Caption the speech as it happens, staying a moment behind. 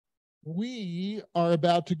We are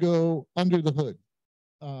about to go under the hood,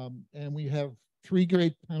 and we have three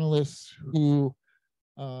great panelists who,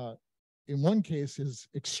 in one case, is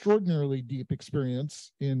extraordinarily deep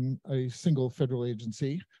experience in a single federal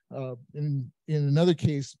agency. In another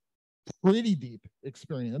case, pretty deep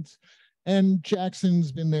experience, and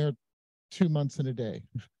Jackson's been there 2 months and a day.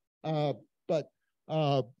 But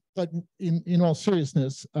in all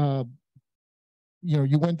seriousness,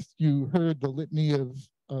 you heard the litany of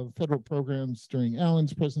federal programs during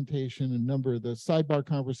Alan's presentation. A number of the sidebar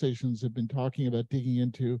conversations have been talking about digging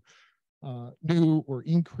into new or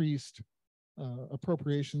increased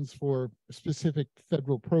appropriations for specific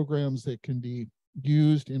federal programs that can be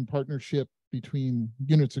used in partnership between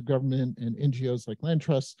units of government and NGOs like land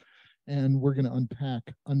trusts. And we're going to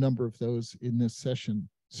unpack a number of those in this session.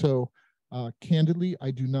 So candidly,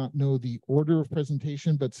 I do not know the order of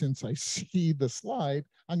presentation, but since I see the slide,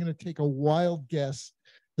 I'm going to take a wild guess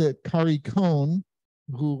that Kari Cohen,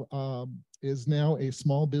 who is now a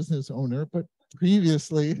small business owner, but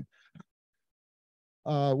previously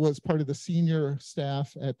was part of the senior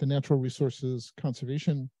staff at the Natural Resources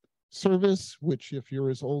Conservation Service, which, if you're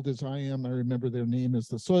as old as I am, I remember their name as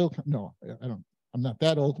the soil. No, I'm not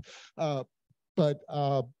that old. But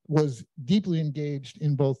was deeply engaged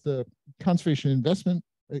in both the conservation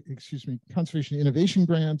innovation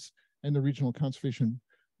grants and the regional conservation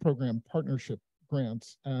program partnership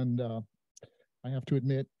grants. And I have to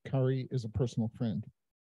admit, Kari is a personal friend.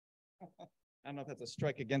 I don't know if that's a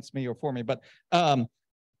strike against me or for me, but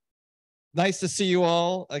nice to see you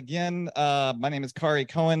all again. My name is Kari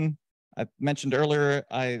Cohen. I mentioned earlier,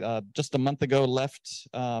 I just a month ago left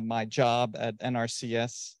my job at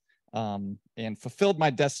NRCS. And fulfilled my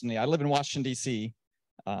destiny. I live in Washington, D.C.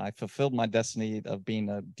 I fulfilled my destiny of being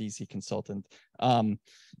a D.C. consultant.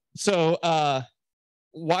 So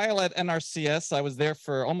while at NRCS, I was there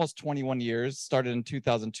for almost 21 years, started in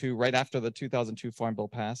 2002, right after the 2002 Farm Bill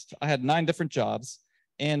passed. I had 9 different jobs.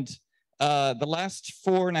 And the last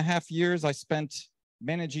 4.5 years, I spent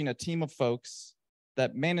managing a team of folks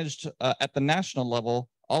that managed at the national level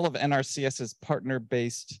all of NRCS's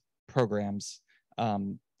partner-based programs.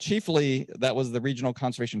 Chiefly, that was the Regional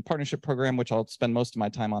Conservation Partnership Program, which I'll spend most of my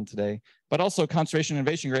time on today, but also Conservation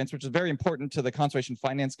Innovation Grants, which is very important to the conservation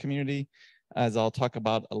finance community, as I'll talk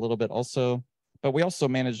about a little bit also. But we also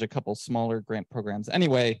managed a couple smaller grant programs.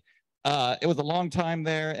 Anyway, it was a long time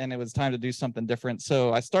there, and it was time to do something different.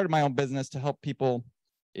 So I started my own business to help people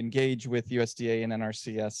engage with USDA and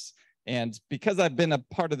NRCS. And because I've been a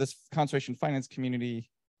part of this conservation finance community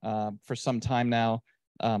for some time now,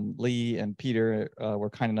 Lee and Peter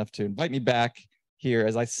were kind enough to invite me back here.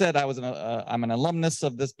 As I said, I'm an alumnus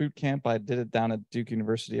of this boot camp. I did it down at Duke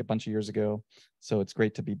University a bunch of years ago. So it's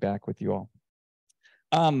great to be back with you all.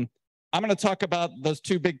 I'm going to talk about those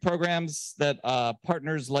 2 big programs that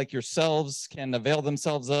partners like yourselves can avail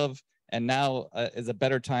themselves of. And now is a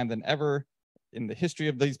better time than ever in the history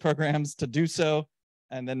of these programs to do so.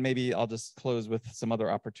 And then maybe I'll just close with some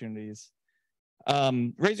other opportunities.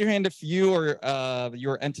 Raise your hand if you or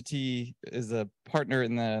your entity is a partner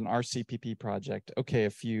in an RCPP project. Okay, a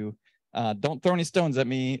few. Don't throw any stones at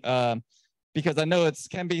me because I know it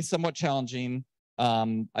can be somewhat challenging.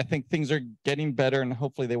 I think things are getting better and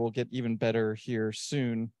hopefully they will get even better here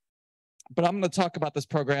soon. But I'm going to talk about this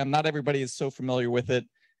program. Not everybody is so familiar with it.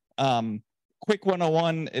 Quick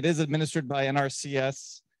 101, it is administered by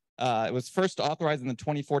NRCS. It was first authorized in the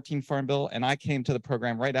 2014 Farm Bill, and I came to the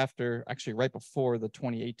program right before the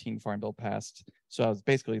 2018 Farm Bill passed. So I was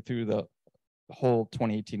basically through the whole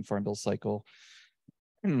 2018 Farm Bill cycle.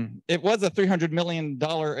 It was a $300 million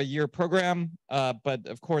a year program, but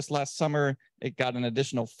of course, last summer, it got an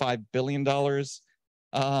additional $5 billion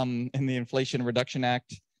in the Inflation Reduction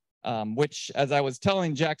Act, which, as I was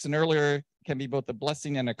telling Jackson earlier, can be both a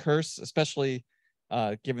blessing and a curse, especially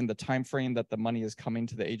given the time frame that the money is coming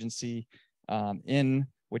to the agency in,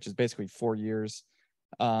 which is basically 4 years.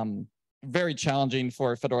 Very challenging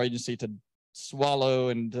for a federal agency to swallow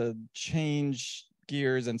and to change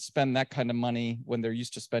gears and spend that kind of money when they're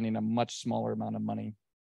used to spending a much smaller amount of money.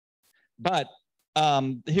 But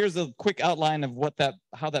here's a quick outline of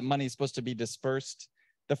how that money is supposed to be dispersed.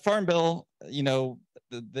 The Farm Bill,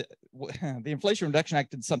 the Inflation Reduction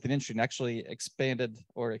Act did something interesting, actually expanded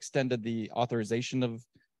or extended the authorization of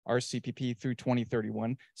RCPP through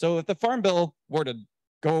 2031. So if the Farm Bill were to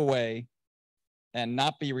go away and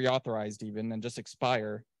not be reauthorized even and just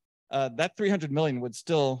expire, that $300 million would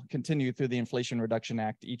still continue through the Inflation Reduction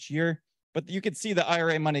Act each year. But you can see the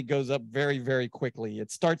IRA money goes up very, very quickly.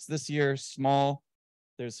 It starts this year small.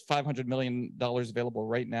 There's $500 million available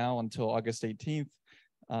right now until August 18th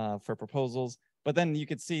for proposals. But then you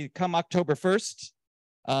could see come October 1st,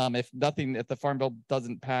 if the Farm Bill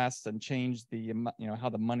doesn't pass and change the, how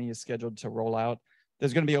the money is scheduled to roll out,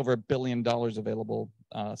 there's going to be over $1 billion available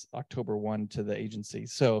October 1 to the agency.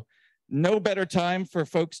 So no better time for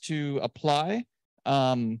folks to apply.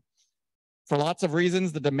 For lots of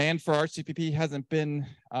reasons, the demand for RCPP hasn't been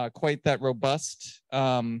quite that robust.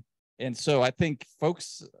 And so I think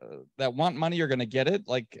folks that want money are going to get it.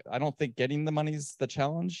 Like, I don't think getting the money is the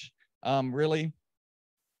challenge, really.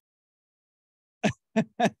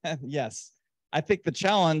 Yes, I think the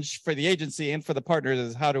challenge for the agency and for the partners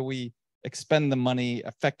is how do we expend the money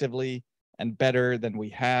effectively and better than we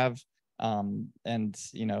have, and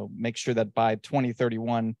make sure that by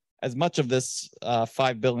 2031, as much of this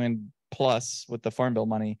 $5 billion plus with the Farm Bill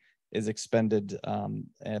money is expended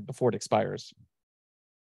before it expires.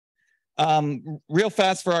 Real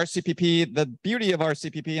fast for RCPP, the beauty of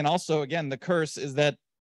RCPP, and also again the curse, is that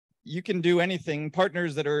you can do anything.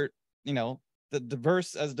 Partners that are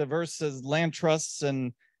diverse as land trusts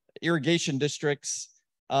and irrigation districts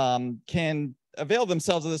can avail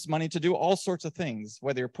themselves of this money to do all sorts of things,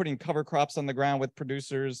 whether you're putting cover crops on the ground with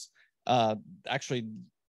producers, actually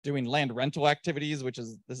doing land rental activities,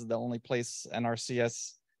 this is the only place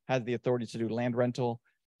NRCS has the authority to do land rental.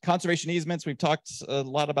 Conservation easements, we've talked a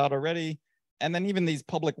lot about already. And then even these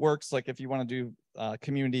public works, like if you want to do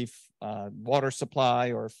community water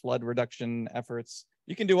supply or flood reduction efforts,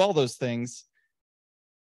 you can do all those things.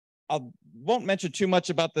 I won't mention too much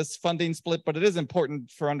about this funding split, but it is important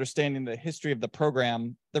for understanding the history of the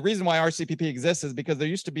program. The reason why RCPP exists is because there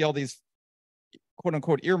used to be all these quote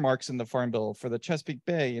unquote earmarks in the Farm Bill for the Chesapeake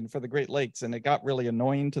Bay and for the Great Lakes. And it got really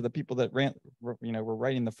annoying to the people that were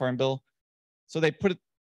writing the Farm Bill. So they put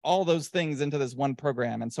all those things into this one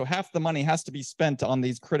program. And so half the money has to be spent on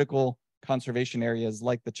these critical conservation areas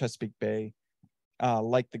like the Chesapeake Bay,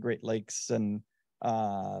 like the Great Lakes, and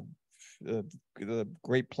the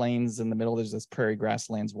Great Plains in the middle. There's this prairie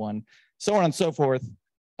grasslands one, so on and so forth.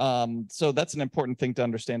 So that's an important thing to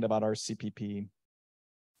understand about RCPP.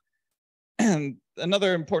 And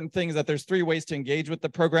another important thing is that there's 3 ways to engage with the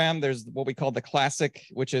program. There's what we call the classic,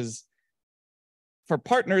 which is for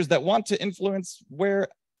partners that want to influence where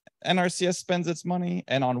NRCS spends its money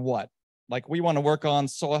and on what. Like, we want to work on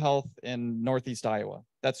soil health in Northeast Iowa.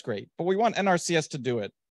 That's great. But we want NRCS to do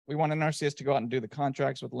it. We want NRCS to go out and do the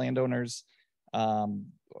contracts with landowners,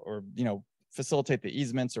 or facilitate the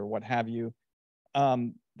easements or what have you.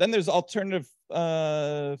 Then there's alternative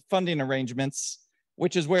funding arrangements,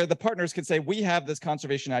 which is where the partners can say, we have this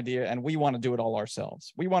conservation idea and we want to do it all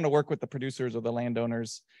ourselves. We want to work with the producers or the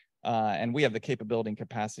landowners, and we have the capability and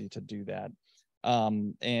capacity to do that.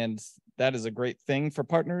 And that is a great thing for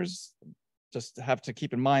partners. Just have to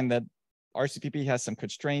keep in mind that RCPP has some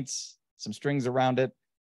constraints, some strings around it.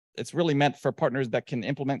 It's really meant for partners that can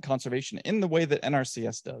implement conservation in the way that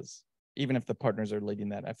NRCS does, even if the partners are leading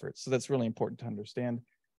that effort. So that's really important to understand.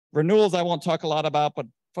 Renewals, I won't talk a lot about, but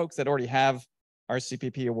folks that already have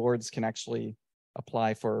RCPP awards can actually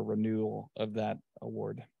apply for a renewal of that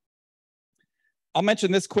award. I'll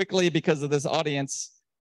mention this quickly because of this audience.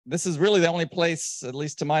 This is really the only place, at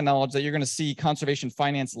least to my knowledge, that you're going to see conservation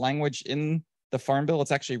finance language in the Farm Bill.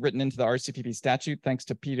 It's actually written into the RCPP statute, thanks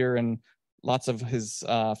to Peter and lots of his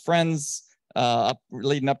friends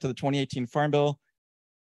leading up to the 2018 Farm Bill.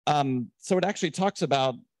 So it actually talks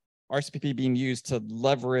about RCPP being used to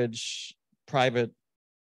leverage private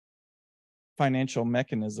financial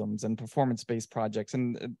mechanisms and performance-based projects.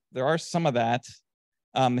 And there are some of that.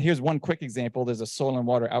 Here's one quick example. There's a Soil and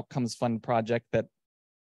Water Outcomes Fund project that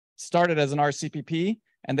started as an RCPP,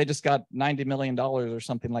 and they just got $90 million or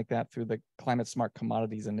something like that through the Climate Smart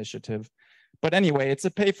Commodities Initiative. But anyway, it's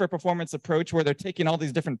a pay for performance approach where they're taking all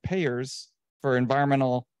these different payers for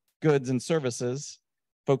environmental goods and services.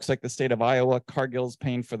 Folks like the state of Iowa, Cargill's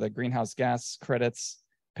paying for the greenhouse gas credits.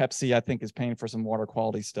 Pepsi, I think, is paying for some water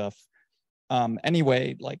quality stuff.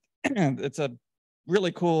 Anyway, like it's a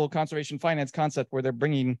really cool conservation finance concept where they're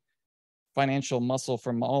bringing financial muscle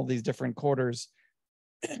from all these different quarters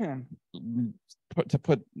to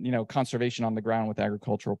put conservation on the ground with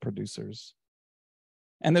agricultural producers.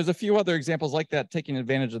 And there's a few other examples like that, taking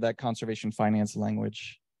advantage of that conservation finance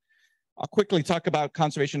language. I'll quickly talk about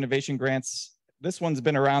conservation innovation grants. This one's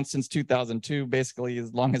been around since 2002, basically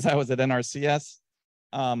as long as I was at NRCS.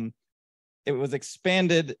 It was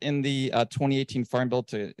expanded in the 2018 Farm Bill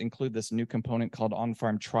to include this new component called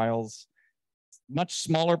on-farm trials. Much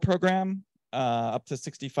smaller program, up to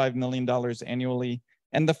 $65 million annually.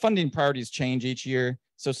 And the funding priorities change each year.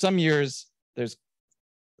 So some years there's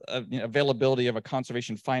availability of a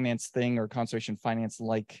conservation finance thing or conservation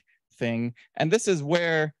finance-like thing. And this is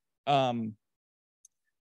where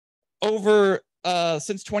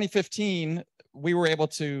Since 2015, we were able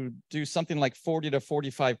to do something like 40 to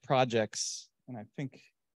 45 projects. And I think,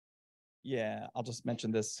 yeah, I'll just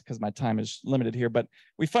mention this because my time is limited here, but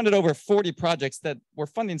we funded over 40 projects that were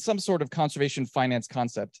funding some sort of conservation finance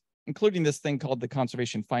concept, including this thing called the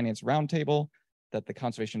Conservation Finance Roundtable that the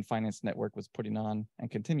Conservation Finance Network was putting on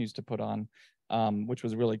and continues to put on, which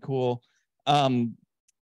was really cool.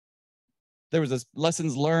 There was this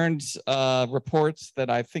lessons learned report that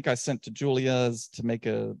I think I sent to Julia's to make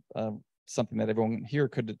something that everyone here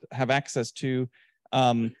could have access to.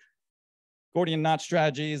 Gordian knot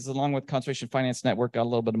strategies, along with Conservation Finance Network, got a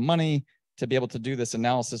little bit of money to be able to do this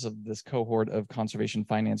analysis of this cohort of conservation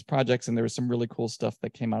finance projects. And there was some really cool stuff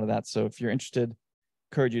that came out of that. So if you're interested,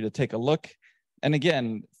 encourage you to take a look. And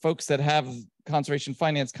again, folks that have conservation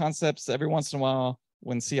finance concepts, every once in a while,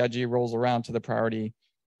 when CIG rolls around to the priority,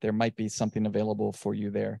 there might be something available for you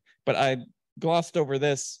there. But I glossed over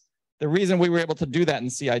this. The reason we were able to do that in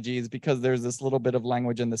CIG is because there's this little bit of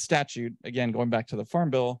language in the statute, again, going back to the Farm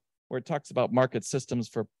Bill, where it talks about market systems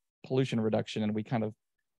for pollution reduction. And we kind of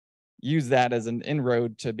use that as an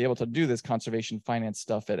inroad to be able to do this conservation finance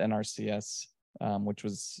stuff at NRCS, which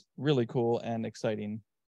was really cool and exciting.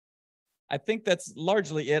 I think that's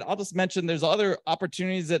largely it. I'll just mention there's other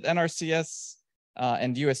opportunities at NRCS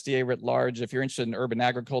and USDA writ large. If you're interested in urban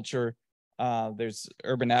agriculture, there's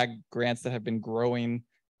urban ag grants that have been growing,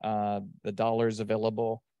 the dollars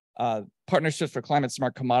available. Partnerships for climate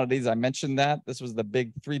smart commodities, I mentioned that. This was the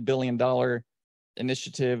big $3 billion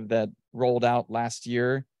initiative that rolled out last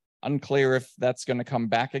year. Unclear if that's going to come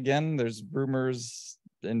back again. There's rumors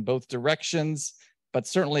in both directions, but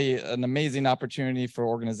certainly an amazing opportunity for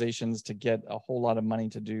organizations to get a whole lot of money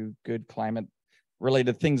to do good climate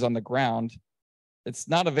related things on the ground. It's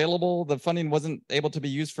not available. The funding wasn't able to be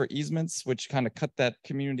used for easements, which kind of cut that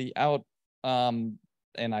community out. And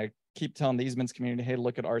I keep telling the easements community, hey,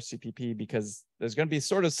 look at RCPP, because there's going to be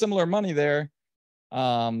sort of similar money there,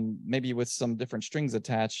 maybe with some different strings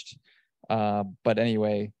attached. But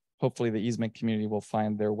anyway, hopefully the easement community will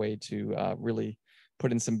find their way to really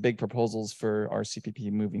put in some big proposals for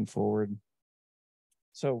RCPP moving forward.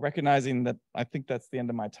 So recognizing that I think that's the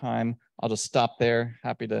end of my time, I'll just stop there.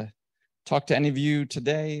 Happy to talk to any of you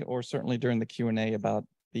today, or certainly during the Q&A about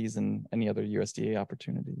these and any other USDA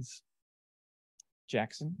opportunities.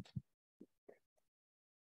 Jackson.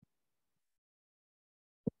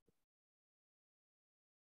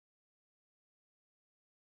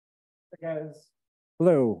 Hey guys.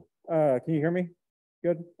 Hello. Can you hear me?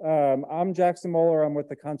 Good. I'm Jackson Moller. I'm with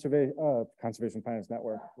the Conservation Finance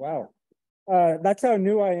Network. Wow. That's how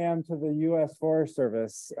new I am to the U.S. Forest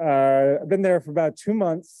Service. I've been there for about 2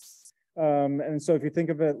 months. And so if you think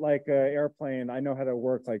of it like an airplane, I know how to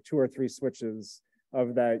work like 2 or 3 switches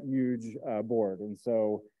of that huge board. And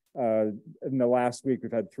so in the last week,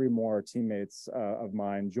 we've had 3 more teammates of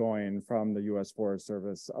mine join from the U.S. Forest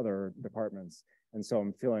Service, other departments. And so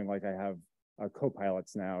I'm feeling like I have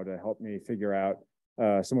co-pilots now to help me figure out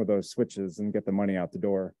some of those switches and get the money out the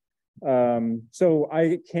door. So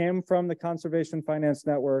I came from the Conservation Finance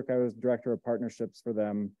Network. I was director of partnerships for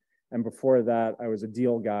them. And before that, I was a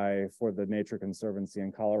deal guy for the Nature Conservancy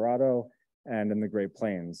in Colorado and in the Great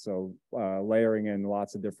Plains. So layering in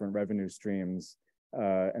lots of different revenue streams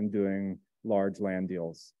and doing large land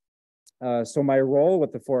deals. So my role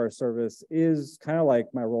with the Forest Service is kind of like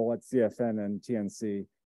my role at CFN and TNC,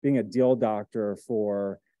 being a deal doctor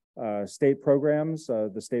for state programs,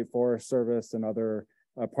 the State Forest Service and other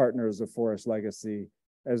partners of Forest Legacy,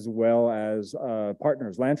 as well as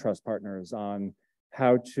partners, land trust partners, on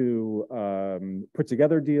how to put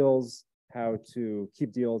together deals, how to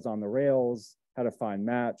keep deals on the rails, how to find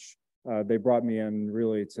match. They brought me in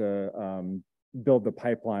really to build the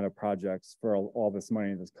pipeline of projects for all this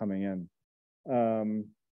money that's coming in.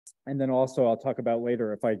 And then also I'll talk about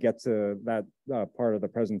later, if I get to that part of the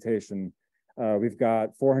presentation, we've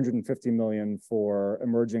got $450 million for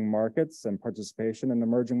emerging markets and participation in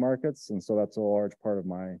emerging markets. And so that's a large part of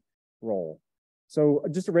my role. So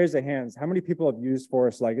just to raise the hands, how many people have used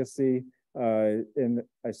Forest Legacy? I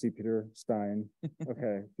see Peter Stein.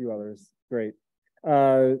 Okay, a few others, great.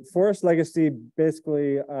 Forest Legacy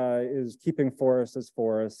basically is keeping forests as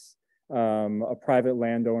forests. A private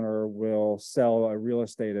landowner will sell a real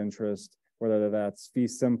estate interest, whether that's fee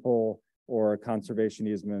simple or a conservation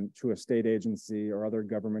easement, to a state agency or other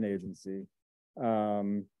government agency.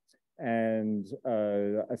 I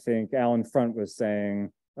think Alan Front was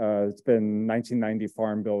saying it's been 1990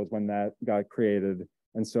 Farm Bill was when that got created.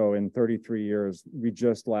 And so in 33 years, we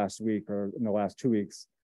just last week, or in the last 2 weeks,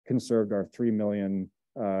 conserved our 3 million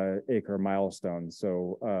acre milestone.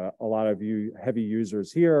 So a lot of you heavy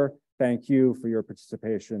users here thank you for your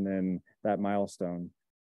participation in that milestone.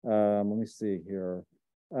 Let me see here.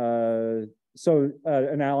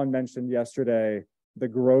 And Alan mentioned yesterday the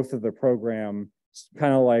growth of the program,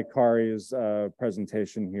 kind of like Kari's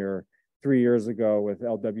presentation here 3 years ago with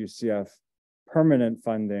LWCF permanent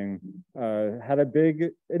funding, had a big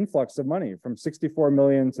influx of money from 64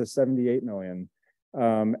 million to 78 million.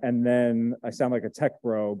 And then I sound like a tech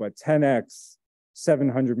bro, but 10x,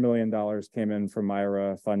 $700 million came in from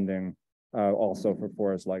IRA funding, also for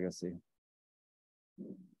Forest Legacy.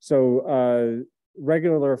 So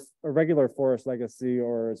regular Forest Legacy,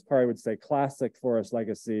 or as Kari would say, classic Forest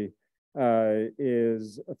Legacy,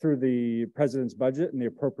 is through the president's budget and the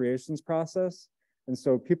appropriations process. And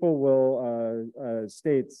so people will,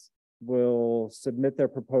 states will submit their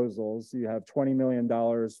proposals. You have $20 million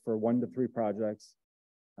for 1 to 3 projects,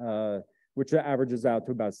 which averages out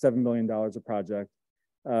to about $7 million a project.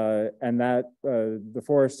 And that the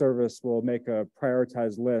Forest Service will make a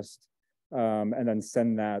prioritized list and then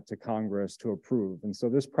send that to Congress to approve. And so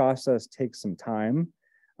this process takes some time.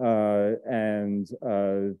 And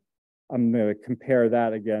I'm going to compare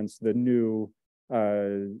that against the new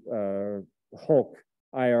Hulk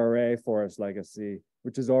IRA Forest Legacy,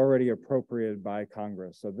 which is already appropriated by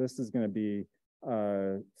Congress. So this is going to be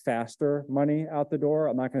faster money out the door.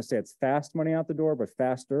 I'm not going to say it's fast money out the door, but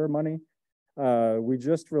faster money. We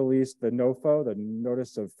just released the NOFO, the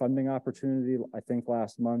Notice of Funding Opportunity, I think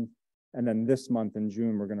last month. And then this month in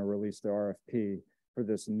June, we're going to release the RFP for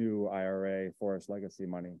this new IRA Forest Legacy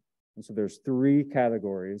money. And so there's 3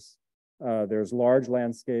 categories. There's large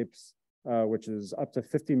landscapes, which is up to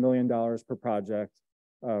 $50 million per project,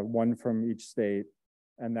 1 from each state.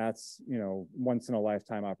 And that's, you know, once in a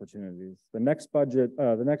lifetime opportunities. The next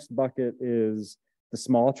bucket is the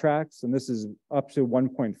small tracts, and this is up to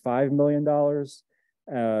 $1.5 million.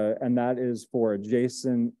 And that is for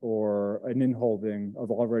adjacent or an in-holding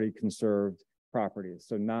of already conserved properties.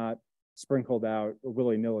 So not sprinkled out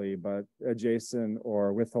willy-nilly, but adjacent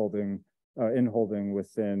or withholding, in-holding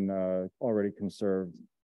within already conserved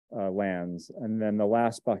lands. And then the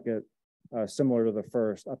last bucket, similar to the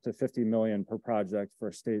first, up to 50 million per project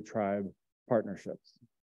for state tribe partnerships.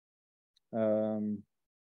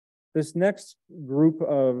 This next group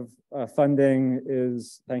of funding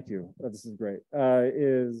is, thank you, this is great,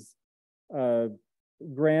 is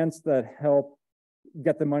grants that help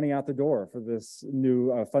get the money out the door for this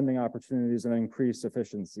new funding opportunities and increase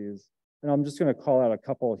efficiencies. And I'm just going to call out a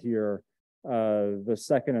couple here. The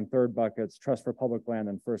second and third buckets, Trust for Public Land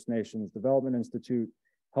and First Nations Development Institute,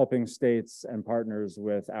 helping states and partners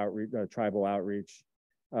with outreach, tribal outreach.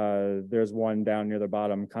 There's one down near the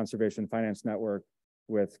bottom, Conservation Finance Network,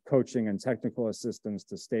 with coaching and technical assistance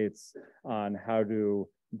to states on how to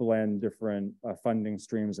blend different funding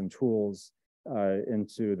streams and tools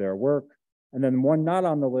into their work. And then one not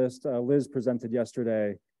on the list, Liz presented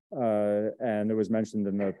yesterday, and it was mentioned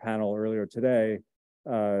in the panel earlier today,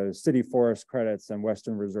 city forest credits and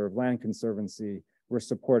Western Reserve Land Conservancy. We're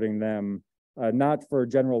supporting them, not for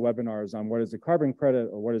general webinars on what is a carbon credit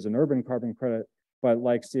or what is an urban carbon credit, but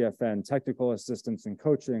like CFN, technical assistance and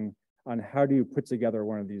coaching on how do you put together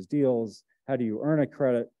one of these deals, how do you earn a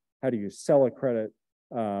credit, how do you sell a credit,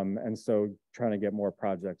 and so trying to get more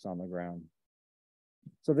projects on the ground.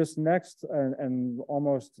 So this next and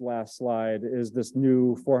almost last slide is this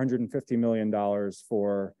new $450 million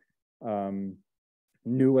for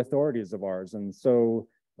new authorities of ours. And so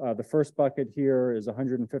the first bucket here is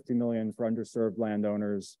 $150 million for underserved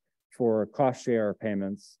landowners for cost share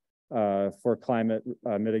payments for climate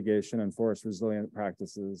mitigation and forest resilient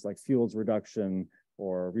practices like fuels reduction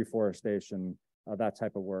or reforestation, that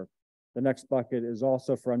type of work. The next bucket is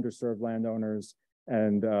also for underserved landowners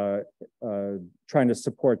and trying to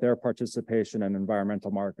support their participation in environmental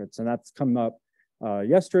markets. And that's come up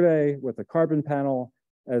yesterday with the carbon panel,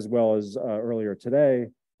 as well as earlier today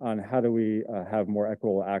on how do we have more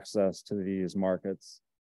equitable access to these markets.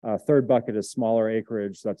 Third bucket is smaller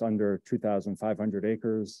acreage, that's under 2,500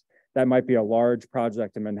 acres. That might be a large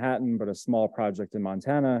project in Manhattan, but a small project in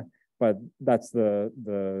Montana, but that's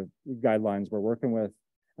the guidelines we're working with.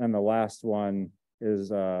 And the last one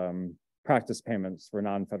is practice payments for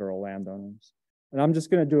non-federal landowners. And I'm just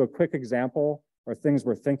going to do a quick example or things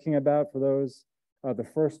we're thinking about for those. The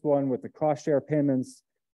first one with the cost share payments,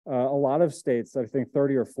 a lot of states, I think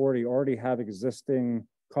 30 or 40, already have existing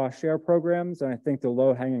cost share programs. And I think the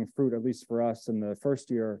low hanging fruit, at least for us in the first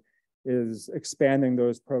year, is expanding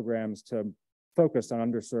those programs to focus on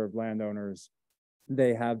underserved landowners.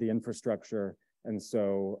 They have the infrastructure. And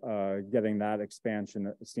so getting that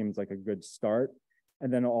expansion seems like a good start.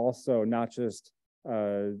 And then also not just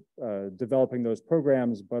developing those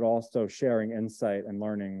programs, but also sharing insight and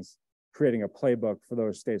learnings, creating a playbook for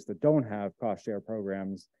those states that don't have cost share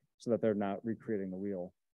programs so that they're not recreating the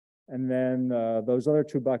wheel. And then those other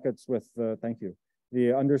two buckets with, thank you, the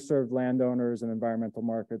underserved landowners and environmental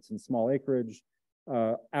markets and small acreage,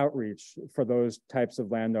 outreach for those types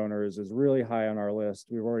of landowners is really high on our list.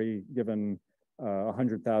 We've already given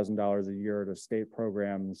 $100,000 a year to state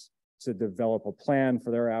programs to develop a plan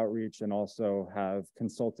for their outreach and also have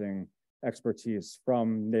consulting expertise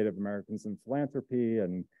from Native Americans in philanthropy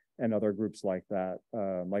and other groups like that,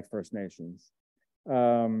 like First Nations.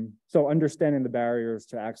 So understanding the barriers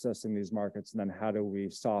to accessing these markets, and then how do we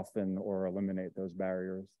soften or eliminate those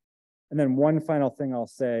barriers? And then one final thing I'll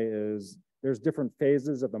say is there's different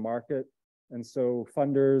phases of the market. And so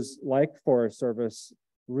funders like Forest Service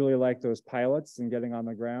really like those pilots and getting on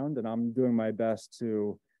the ground. And I'm doing my best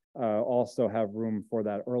to also have room for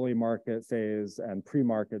that early market phase and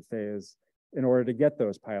pre-market phase in order to get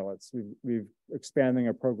those pilots. We've expanding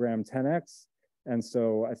a program 10x. And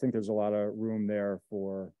so I think there's a lot of room there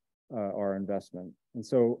for our investment. And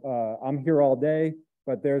so I'm here all day,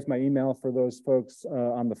 but there's my email for those folks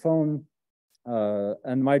on the phone.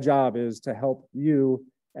 And my job is to help you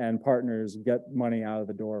and partners get money out of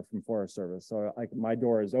the door from Forest Service. So my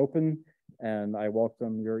door is open and I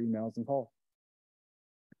welcome your emails and calls.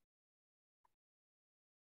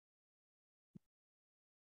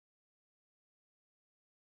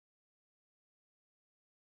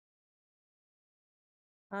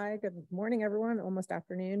 Hi, good morning, everyone. Almost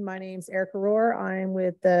afternoon. My name's Erica Rohr. I'm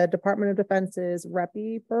with the Department of Defense's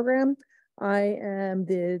REPI program. I am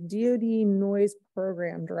the DoD Noise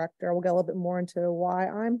Program Director. We'll get a little bit more into why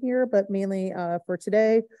I'm here, but mainly for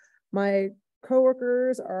today, my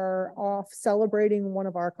coworkers are off celebrating one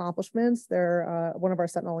of our accomplishments. They're one of our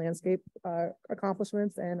Sentinel Landscape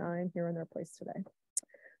accomplishments, and I'm here in their place today.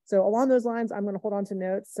 So along those lines, I'm going to hold on to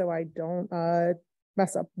notes so I don't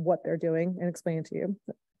mess up what they're doing and explain it to you.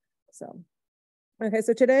 So, okay,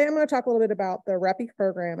 so today I'm going to talk a little bit about the REPI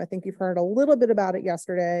program. I think you've heard a little bit about it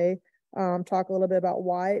yesterday. Talk a little bit about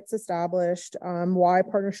why it's established, why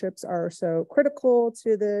partnerships are so critical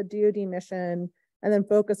to the DoD mission, and then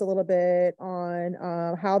focus a little bit on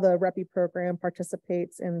how the REPI program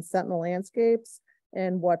participates in Sentinel landscapes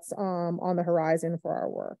and what's on the horizon for our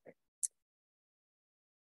work.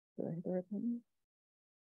 Did I hit the right button?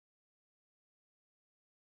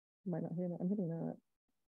 Might not hear that. I'm hitting that.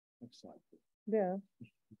 Next slide. Yeah.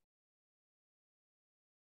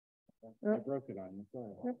 I broke it on you.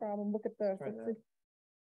 Sorry. No problem. Look at this.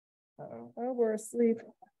 Uh-oh. Oh, we're asleep.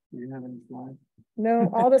 Do you have any slides?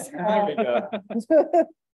 No, I'll just. There we go.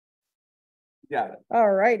 Got it.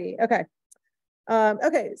 All righty. Okay.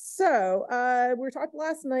 Okay, so we were talking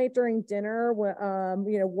last night during dinner,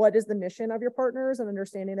 what is the mission of your partners and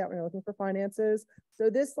understanding that we're looking for finances. So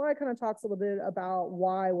this slide kind of talks a little bit about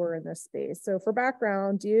why we're in this space. So for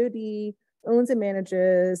background, DoD owns and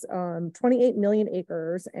manages 28 million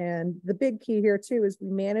acres. And the big key here too is we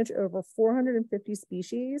manage over 450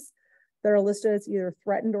 species that are listed as either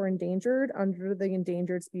threatened or endangered under the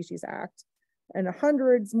Endangered Species Act. And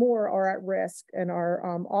hundreds more are at risk and are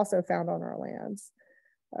also found on our lands.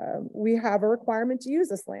 We have a requirement to use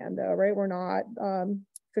this land though, right? We're not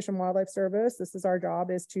Fish and Wildlife Service. This is our job,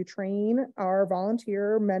 is to train our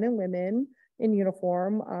volunteer men and women in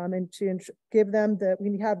uniform and to give them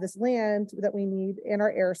we have this land that we need in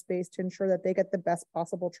our airspace to ensure that they get the best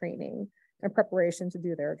possible training and preparation to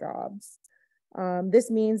do their jobs. This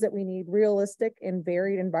means that we need realistic and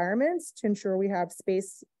varied environments to ensure we have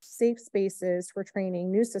safe spaces for training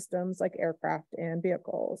new systems like aircraft and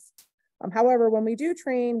vehicles. However, when we do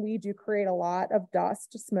train, we do create a lot of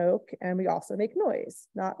dust, smoke, and we also make noise.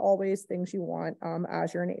 Not always things you want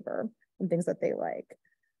as your neighbor and things that they like.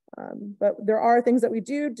 But there are things that we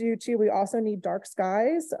do too. We also need dark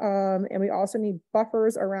skies and we also need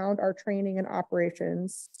buffers around our training and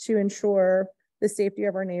operations to ensure the safety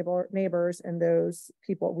of our neighbors and those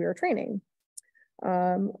people we are training.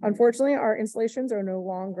 Unfortunately, our installations are no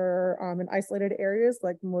longer in isolated areas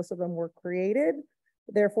like most of them were created.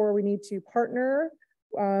 Therefore, we need to partner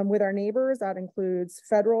with our neighbors. That includes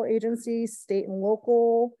federal agencies, state and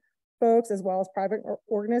local folks, as well as private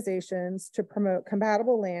organizations to promote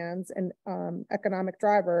compatible lands and economic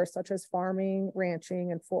drivers such as farming,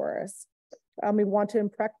 ranching, and forests. We want to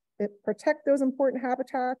protect those important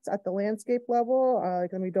habitats at the landscape level,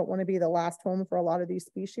 and we don't want to be the last home for a lot of these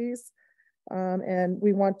species. And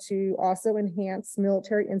we want to also enhance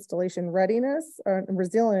military installation readiness and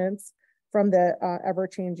resilience from the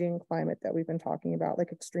ever-changing climate that we've been talking about,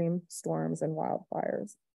 like extreme storms and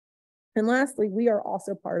wildfires. And lastly, we are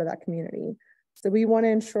also part of that community. So we want to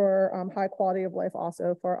ensure high quality of life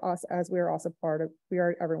also for us, as we are also we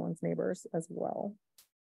are everyone's neighbors as well.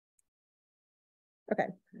 Okay,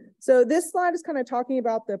 so this slide is kind of talking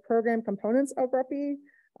about the program components of REPI.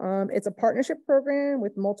 It's a partnership program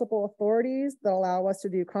with multiple authorities that allow us to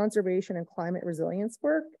do conservation and climate resilience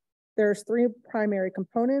work. There's 3 primary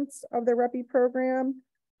components of the REPI program: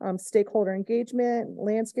 stakeholder engagement,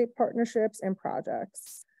 landscape partnerships, and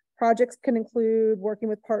projects. Projects can include working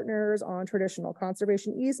with partners on traditional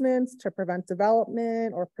conservation easements to prevent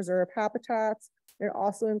development or preserve habitats. It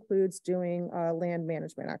also includes doing land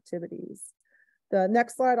management activities. The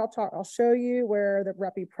next slide, I'll show you where the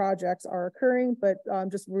REPI projects are occurring, but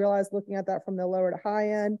just realize, looking at that from the lower to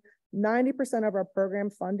high end, 90% of our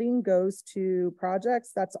program funding goes to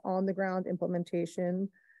projects that's on the ground implementation,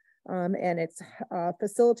 and it's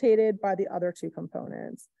facilitated by the other 2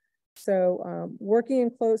 components. So working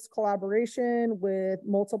in close collaboration with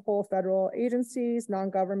multiple federal agencies,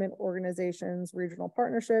 non-government organizations, regional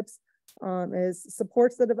partnerships,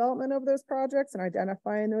 supports the development of those projects and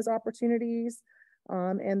identifying those opportunities.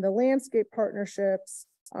 And the landscape partnerships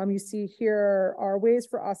you see here are ways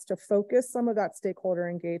for us to focus some of that stakeholder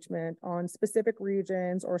engagement on specific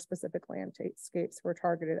regions or specific landscapes for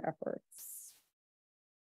targeted efforts.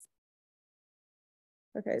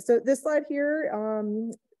 Okay, so this slide here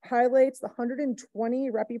highlights the 120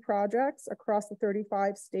 REPI projects across the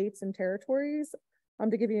 35 states and territories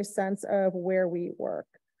to give you a sense of where we work.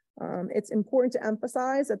 It's important to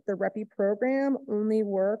emphasize that the REPI program only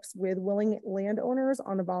works with willing landowners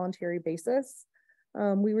on a voluntary basis.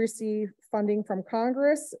 We receive funding from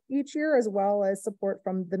Congress each year, as well as support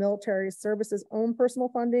from the military services' own personal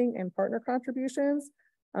funding and partner contributions.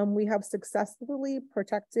 We have successfully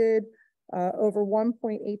protected over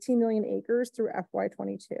 1.18 million acres through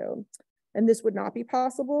FY22. And this would not be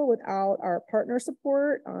possible without our partner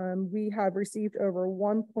support. We have received over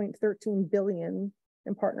 1.13 billion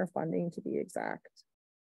in partner funding, to be exact.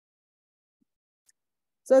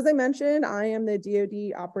 So as I mentioned, I am the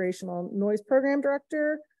DoD Operational Noise Program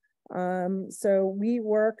Director. So we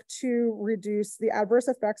work to reduce the adverse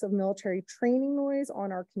effects of military training noise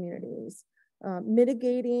on our communities.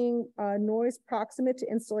 Mitigating noise proximate to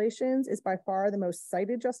installations is by far the most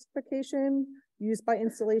cited justification used by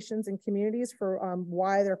installations and communities for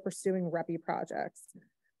why they're pursuing REPI projects.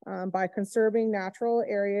 By conserving natural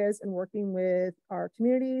areas and working with our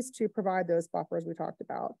communities to provide those buffers we talked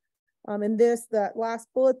about. And that last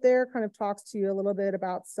bullet there kind of talks to you a little bit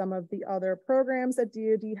about some of the other programs that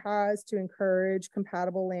DoD has to encourage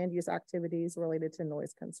compatible land use activities related to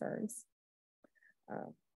noise concerns.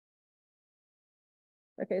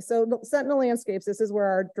 Okay, so Sentinel Landscapes, this is where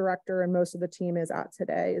our director and most of the team is at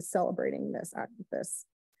today, is celebrating this.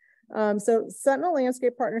 So Sentinel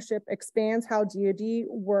Landscape Partnership expands how DoD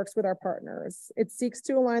works with our partners. It seeks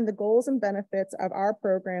to align the goals and benefits of our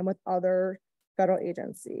program with other federal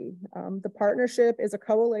agency. The partnership is a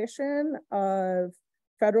coalition of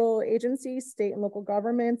federal agencies, state and local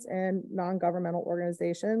governments, and non-governmental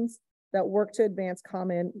organizations that work to advance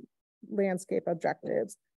common landscape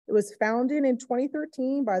objectives. It was founded in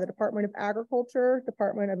 2013 by the Department of Agriculture,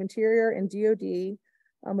 Department of Interior, and DoD,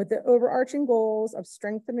 with the overarching goals of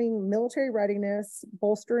strengthening military readiness,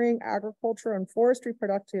 bolstering agriculture and forestry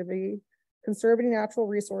productivity, conserving natural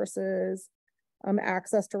resources,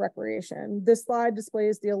 access to recreation. This slide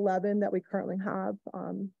displays the 11 that we currently have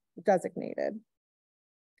designated.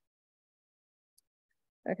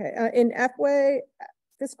 Okay, in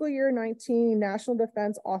fiscal year 19, National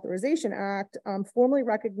Defense Authorization Act formally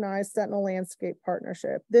recognized Sentinel Landscape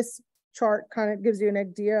Partnership. This chart kind of gives you an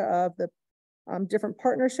idea of the different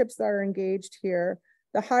partnerships that are engaged here.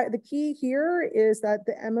 The key here is that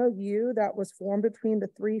the MOU that was formed between the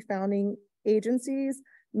 3 founding agencies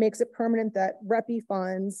makes it permanent that REPI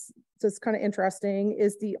funds, so it's kind of interesting,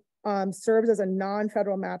 is serves as a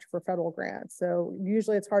non-federal match for federal grants. So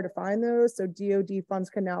usually it's hard to find those. So DoD funds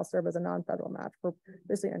can now serve as a non-federal match for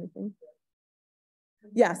basically anything.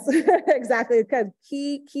 Yes, exactly. Because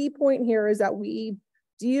key point here is that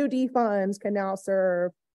DoD funds can now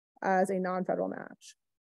serve as a non-federal match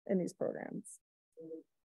in these programs.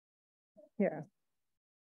 Yeah.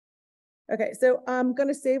 Okay, so I'm going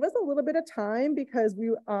to save us a little bit of time because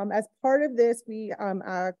we, as part of this,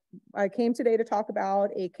 I came today to talk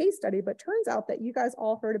about a case study, but turns out that you guys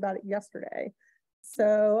all heard about it yesterday.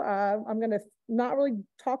 So I'm going to not really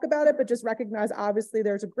talk about it, but just recognize, obviously,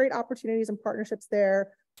 there's a great opportunities and partnerships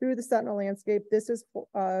there through the Sentinel Landscape. This is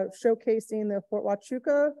showcasing the Fort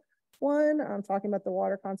Huachuca one. I'm talking about the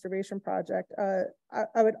water conservation project.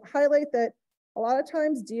 I would highlight that A lot of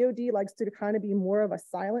times DoD likes to kind of be more of a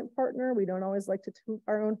silent partner. We don't always like to toot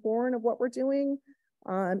our own horn of what we're doing.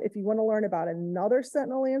 If you want to learn about another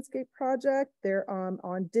Sentinel landscape project, they're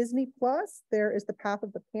on Disney Plus. There is The Path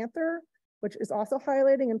of the Panther, which is also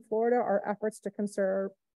highlighting in Florida our efforts to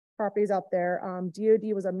conserve properties out there.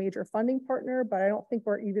 DoD was a major funding partner, but I don't think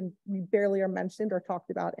we barely are mentioned or talked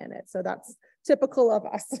about in it. So that's typical of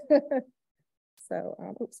us.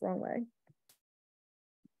 So, oops, wrong way.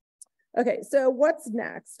 Okay, so what's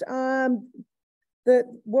next? What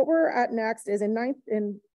we're at next is in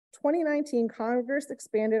 2019, Congress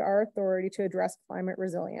expanded our authority to address climate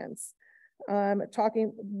resilience.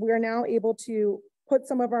 We're now able to put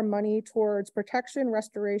some of our money towards protection,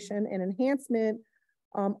 restoration, and enhancement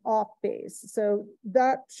off base. So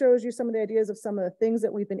that shows you some of the ideas of some of the things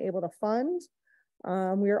that we've been able to fund.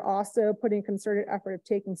 We are also putting a concerted effort of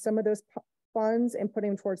taking some of those funds and putting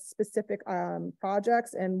them towards specific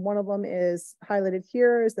projects. And one of them is highlighted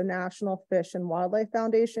here is the National Fish and Wildlife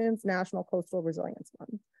Foundation's National Coastal Resilience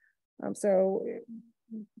Fund. So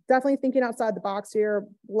definitely thinking outside the box here,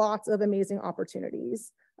 lots of amazing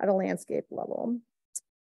opportunities at a landscape level.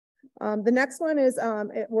 The next one is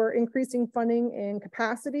we're increasing funding and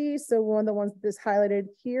capacity. So one of the ones that's highlighted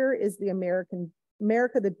here is the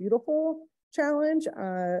America the Beautiful Challenge.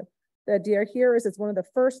 The idea here is it's one of the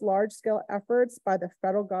first large scale efforts by the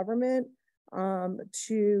federal government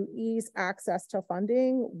to ease access to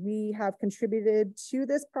funding. We have contributed to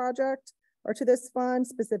this project or to this fund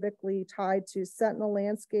specifically tied to Sentinel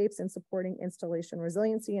landscapes and supporting installation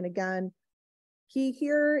resiliency. And again, key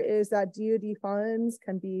here is that DoD funds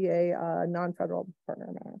can be a non-federal partner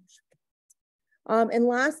match. And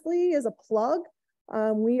lastly is a plug.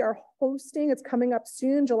 We are hosting, it's coming up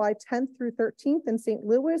soon, July 10th through 13th in St.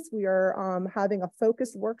 Louis. We are having a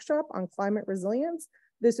focused workshop on climate resilience.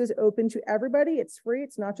 This is open to everybody. It's free.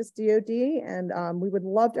 It's not just DoD. And we would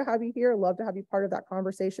love to have you here, love to have you part of that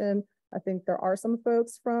conversation. I think there are some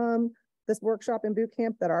folks from this workshop and boot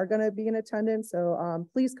camp that are going to be in attendance. So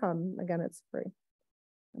please come. Again, it's free.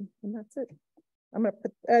 And that's it. I'm going to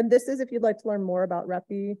put, and this is if you'd like to learn more about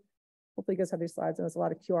REPI. Hopefully you guys have these slides and there's a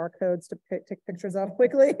lot of QR codes to take pictures of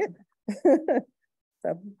quickly.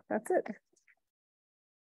 So that's it.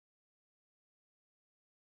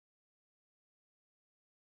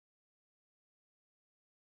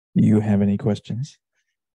 Do you have any questions?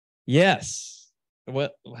 Yes. Well,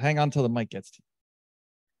 hang on till the mic gets to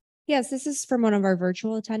you. Yes, this is from one of our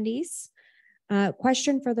virtual attendees.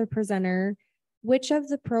 Question for the presenter. Which of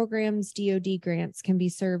the program's DoD grants can be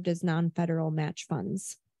served as non-federal match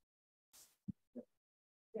funds?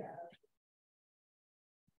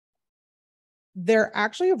 There are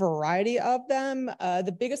actually a variety of them.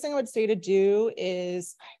 The biggest thing I would say to do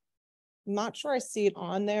is, I'm not sure I see it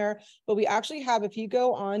on there, but we actually have, if you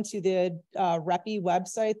go on to the REPI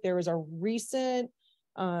website, there was a recent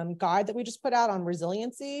guide that we just put out on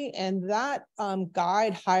resiliency, and that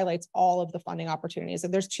guide highlights all of the funding opportunities.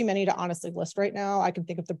 And there's too many to honestly list right now. I can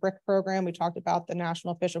think of the BRIC program. We talked about the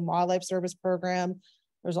National Fish and Wildlife Service program.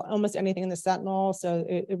 There's almost anything in the Sentinel. So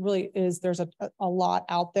it really is, there's a lot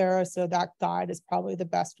out there. So that guide is probably the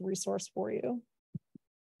best resource for you.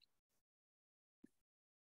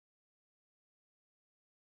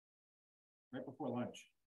 Right before lunch.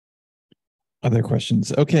 Other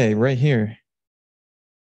questions? Okay, right here.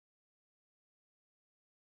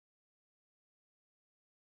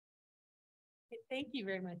 Thank you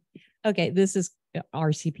very much. Okay, this is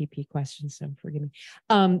RCPP question, so forgive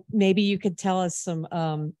me. Maybe you could tell us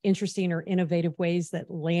some interesting or innovative ways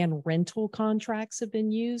that land rental contracts have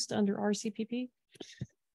been used under RCPP?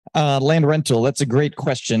 Land rental, that's a great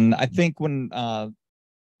question. I think when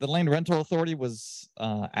the Land Rental Authority was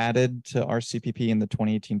added to RCPP in the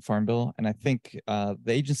 2018 Farm Bill, and I think the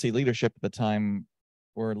agency leadership at the time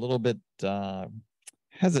were a little bit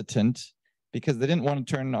hesitant because they didn't want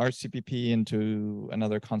to turn RCPP into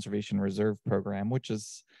another conservation reserve program, which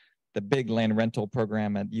is the big land rental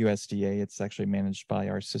program at USDA. It's actually managed by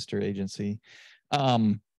our sister agency.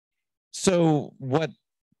 So what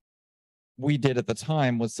we did at the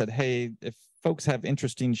time was said, hey, if folks have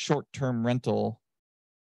interesting short-term rental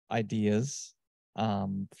ideas,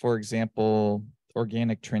 for example,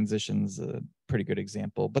 organic transitions, a pretty good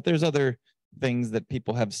example, but there's other things that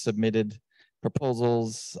people have submitted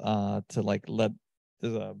proposals to, like,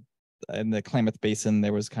 in the Klamath Basin,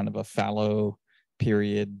 there was kind of a fallow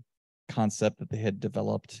period concept that they had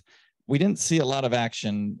developed. We didn't see a lot of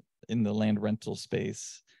action in the land rental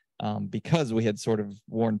space because we had sort of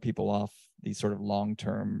warned people off these sort of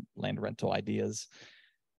long-term land rental ideas.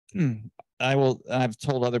 I've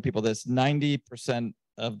told other people this, 90%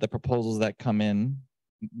 of the proposals that come in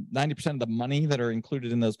 90% of the money that are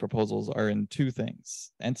included in those proposals are in two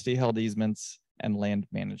things: entity held easements and land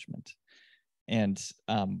management. And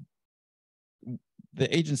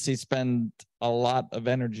the agency spend a lot of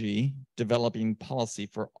energy developing policy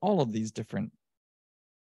for all of these different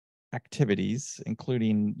activities,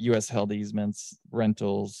 including US held easements,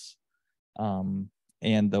 rentals,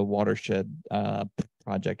 and the watershed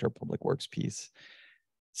project or public works piece.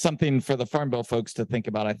 Something for the Farm Bill folks to think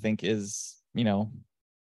about, I think, is,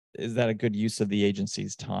 is that a good use of the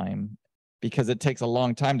agency's time? Because it takes a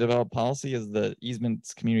long time to develop policy. As the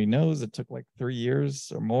easements community knows, it took like 3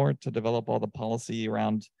 years or more to develop all the policy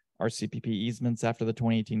around RCPP easements after the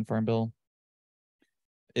 2018 Farm Bill.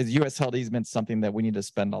 Is US held easements something that we need to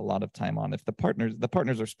spend a lot of time on? If the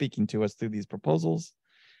partners are speaking to us through these proposals,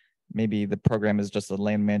 maybe the program is just a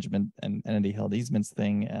land management and entity held easements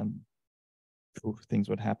thing, and things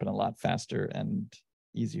would happen a lot faster and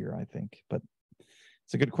easier, I think. But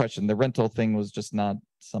it's a good question. The rental thing was just not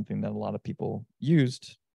something that a lot of people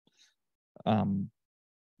used. I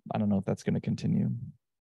don't know if that's going to continue.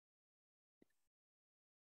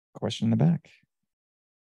 Question in the back.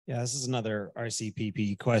 Yeah, this is another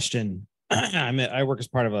RCPP question. I work as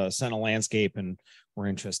part of a Sentinel Landscape, and we're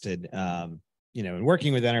interested, in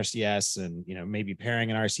working with NRCS and, maybe pairing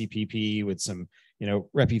an RCPP with some,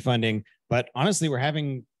 REPI funding. But honestly, we're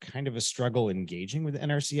having kind of a struggle engaging with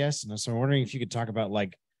NRCS. And so I'm wondering if you could talk about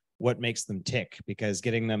like what makes them tick, because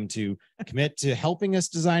getting them to commit to helping us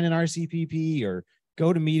design an RCPP or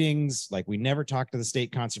go to meetings, like we never talk to the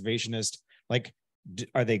state conservationist, like,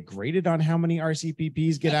 are they graded on how many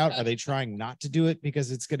RCPPs get out? Are they trying not to do it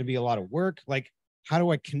because it's going to be a lot of work? Like, how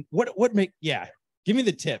do I, give me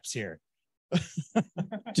the tips here.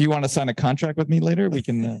 Do you want to sign a contract with me later? We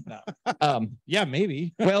can. Yeah,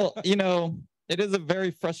 maybe. Well, it is a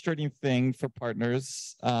very frustrating thing for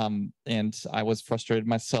partners, and I was frustrated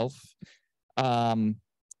myself. How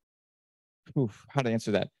to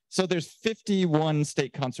answer that? So there's 51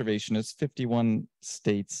 state conservationists, 51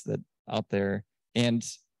 states that out there, and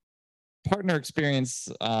partner experience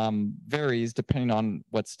varies depending on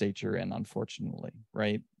what state you're in, unfortunately,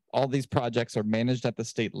 right? All these projects are managed at the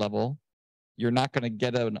state level. You're not going to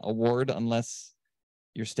get an award unless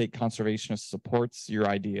your state conservationist supports your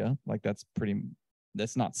idea. Like that's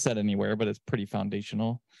not said anywhere, but it's pretty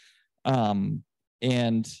foundational.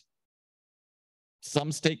 And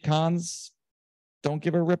some state cons don't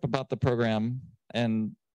give a rip about the program.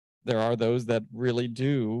 And there are those that really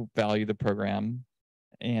do value the program.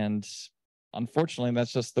 And unfortunately,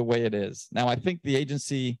 that's just the way it is. Now, I think the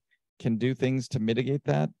agency can do things to mitigate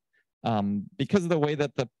that. Because of the way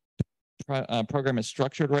that the program is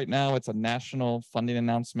structured right now, it's a national funding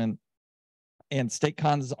announcement, and state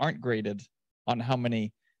cons aren't graded on how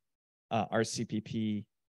many RCPP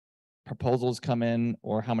proposals come in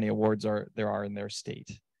or how many awards there are in their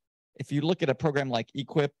state. If you look at a program like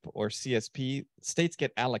EQIP or CSP, states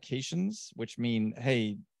get allocations, which mean,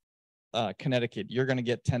 hey, Connecticut, you're going to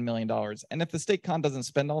get $10 million. And if the state con doesn't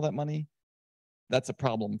spend all that money, that's a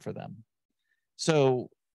problem for them. So,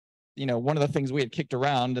 one of the things we had kicked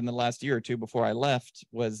around in the last year or two before I left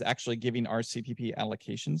was actually giving RCPP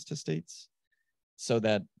allocations to states so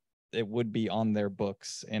that it would be on their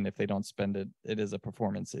books. And if they don't spend it, it is a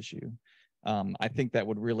performance issue. I think that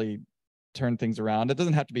would really turn things around. It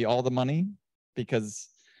doesn't have to be all the money, because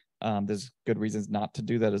there's good reasons not to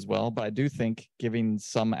do that as well. But I do think giving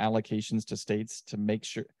some allocations to states to make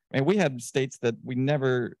sure, we had states that we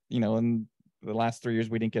never, in the last 3 years,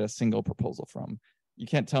 we didn't get a single proposal from. You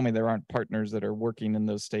can't tell me there aren't partners that are working in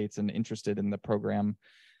those states and interested in the program.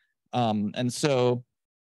 And so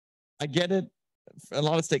I get it. A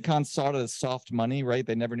lot of state cons saw it as soft money, right?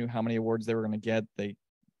 They never knew how many awards they were going to get. They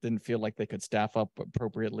didn't feel like they could staff up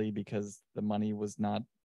appropriately because the money was not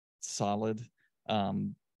solid.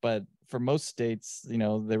 But for most states,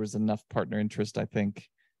 there was enough partner interest, I think,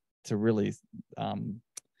 to really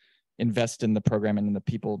invest in the program and in the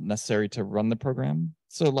people necessary to run the program.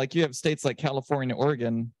 So like you have states like California,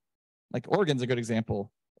 Oregon, like Oregon's a good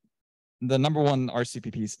example. The #1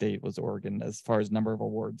 RCPP state was Oregon as far as number of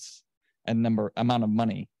awards and amount of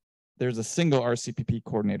money. There's a single RCPP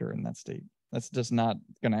coordinator in that state. That's just not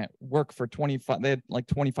going to work for 25. They had like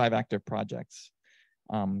 25 active projects.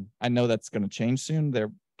 I know that's going to change soon.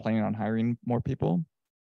 They're planning on hiring more people,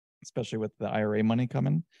 especially with the IRA money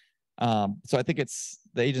coming. So I think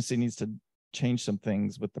the agency needs to change some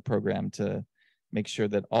things with the program to make sure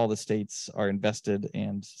that all the states are invested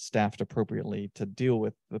and staffed appropriately to deal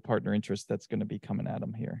with the partner interest that's going to be coming at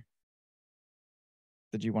them here.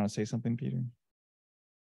 Did you want to say something, Peter?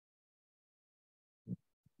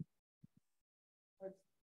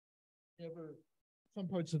 Never some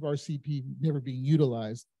parts of RCP never being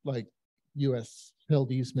utilized, like U.S.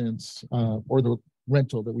 held easements or the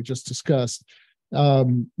rental that we just discussed.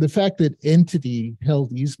 The fact that entity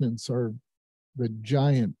held easements are the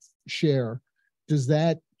giant share, does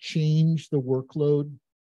that change the workload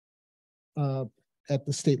at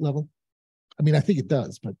the state level? I mean, I think it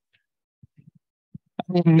does, but.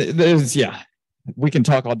 Yeah, we can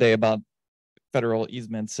talk all day about federal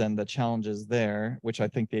easements and the challenges there, which I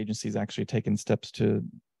think the agency's actually taken steps to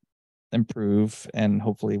improve and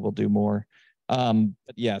hopefully will do more.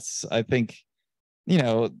 But yes, I think,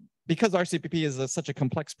 because RCPP is such a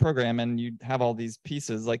complex program and you have all these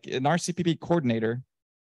pieces, like an RCPP coordinator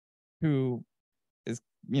who is,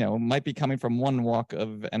 might be coming from one walk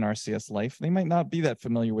of NRCS life, they might not be that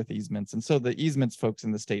familiar with easements. And so the easements folks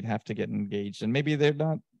in the state have to get engaged, and maybe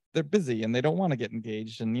they're busy and they don't want to get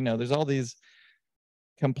engaged. And, there's all these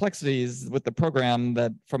complexities with the program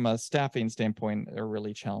that from a staffing standpoint are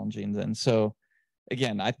really challenging. And so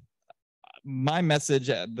again, my message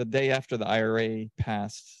the day after the IRA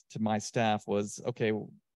passed to my staff was, okay,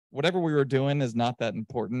 whatever we were doing is not that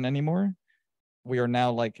important anymore. We are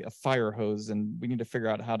now like a fire hose, and we need to figure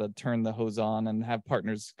out how to turn the hose on and have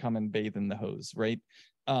partners come and bathe in the hose, right?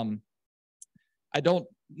 I don't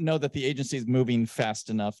know that the agency is moving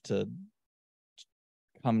fast enough to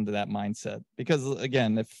come to that mindset, because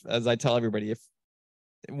again, as I tell everybody,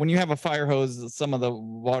 when you have a fire hose, some of the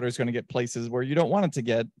water is going to get places where you don't want it to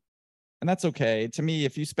get, and that's okay. To me,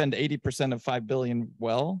 if you spend 80% of $5 billion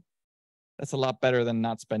well, that's a lot better than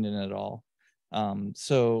not spending it at all.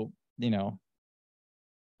 So,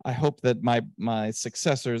 I hope that my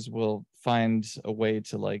successors will find a way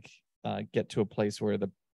to get to a place where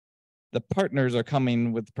the partners are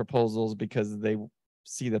coming with proposals because they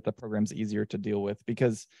see that the program's easier to deal with,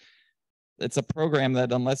 because it's a program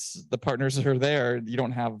that unless the partners are there, you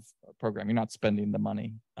don't have a program. You're not spending the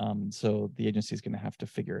money. So the agency is going to have to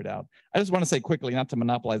figure it out. I just want to say quickly, not to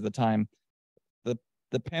monopolize the time, the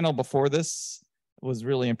panel before this was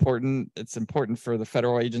really important. It's important for the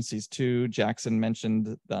federal agencies too. Jackson mentioned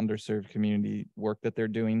the underserved community work that they're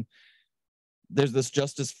doing. There's this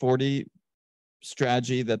Justice 40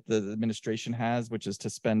 strategy that the administration has, which is to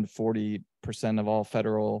spend 40% of all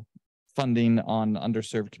federal funding on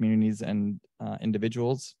underserved communities and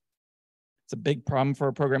individuals. It's a big problem for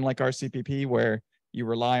a program like RCPP, where you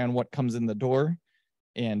rely on what comes in the door,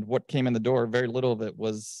 and what came in the door, very little of it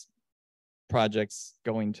was projects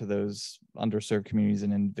going to those underserved communities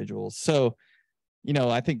and individuals. So,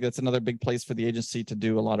 I think that's another big place for the agency to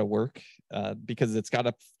do a lot of work, because it's got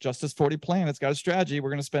a Justice 40 plan. It's got a strategy. We're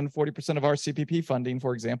going to spend 40% of our CPP funding,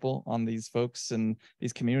 for example, on these folks and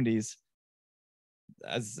these communities.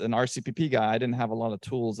 As an RCPP guy, I didn't have a lot of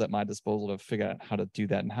tools at my disposal to figure out how to do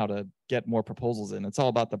that and how to get more proposals in. It's all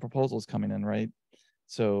about the proposals coming in, right?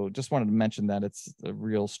 So just wanted to mention that it's a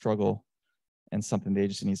real struggle and something the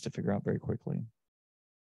agency needs to figure out very quickly.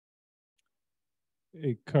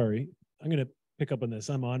 Hey, Kari, I'm going to pick up on this.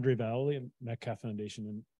 I'm Andre Valley, I'm Metcalf Foundation,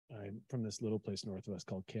 and I'm from this little place northwest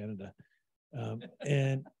called Canada.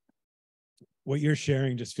 And what you're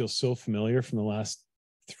sharing just feels so familiar from the last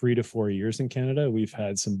 3 to 4 years in Canada. We've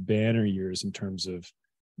had some banner years in terms of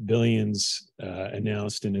billions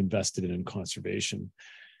announced and invested in conservation.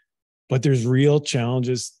 But there's real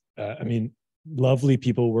challenges. Lovely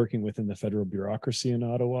people working within the federal bureaucracy in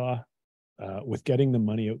Ottawa with getting the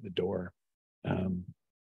money out the door.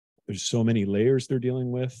 There's so many layers they're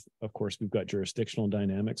dealing with. Of course, we've got jurisdictional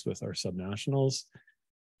dynamics with our subnationals.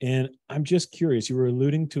 And I'm just curious, you were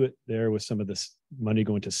alluding to it there with some of this money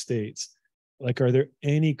going to states. Are there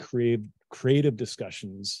any creative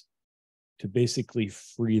discussions to basically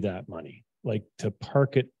free that money, to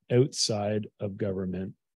park it outside of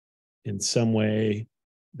government in some way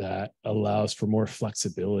that allows for more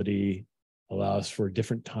flexibility, allows for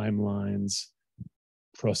different timelines,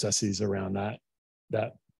 processes around that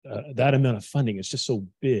amount of funding is just so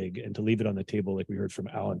big, and to leave it on the table, like we heard from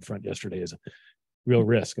Alan Front yesterday, is a real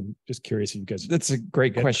risk. I'm just curious if you guys. That's a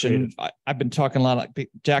great question. I've been talking a lot.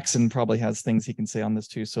 Jackson probably has things he can say on this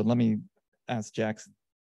too. So let me ask Jackson.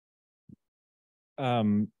 I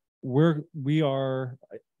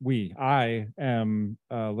am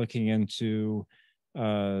looking into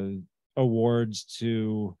awards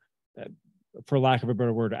to, for lack of a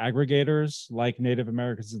better word, aggregators like Native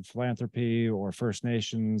Americans in Philanthropy or First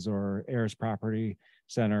Nations or Heirs Property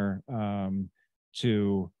Center,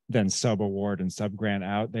 to then sub-award and sub-grant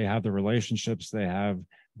out. They have the relationships, they have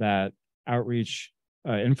that outreach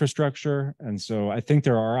infrastructure. And so I think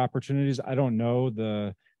there are opportunities. I don't know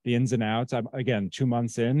the ins and outs. I'm, again, 2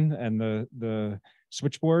 months in and the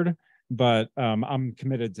switchboard, but I'm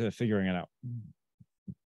committed to figuring it out.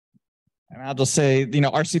 And I'll just say, you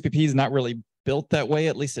know, RCPP is not really built that way.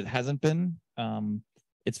 At least it hasn't been.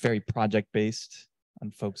 It's very project based,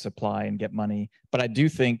 and folks apply and get money. But I do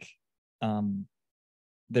think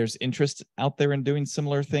there's interest out there in doing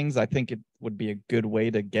similar things. I think it would be a good way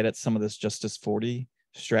to get at some of this Justice 40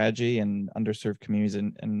 strategy and underserved communities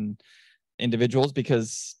and individuals,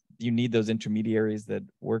 because you need those intermediaries that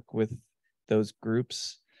work with those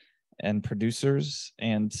groups and producers,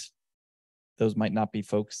 and those might not be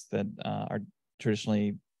folks that are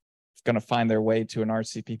traditionally going to find their way to an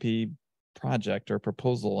RCPP project or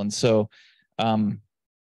proposal. And so,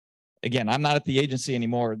 again, I'm not at the agency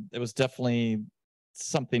anymore. It was definitely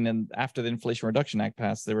something, and after the Inflation Reduction Act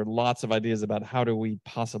passed, there were lots of ideas about how do we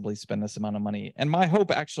possibly spend this amount of money. And my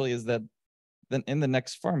hope actually is that then in the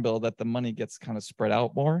next farm bill that the money gets kind of spread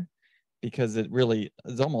out more, because it really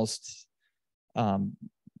is almost,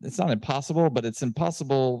 it's not impossible, but it's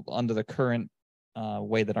impossible under the current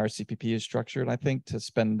way that RCPP is structured, I think, to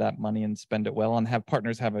spend that money and spend it well and have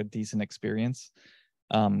partners have a decent experience.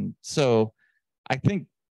 So I think,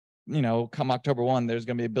 you know, come October 1, there's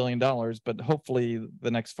going to be $1 billion, but hopefully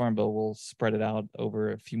the next farm bill will spread it out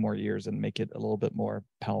over a few more years and make it a little bit more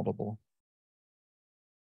palatable.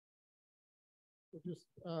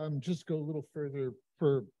 Just go a little further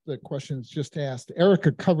for the questions just asked.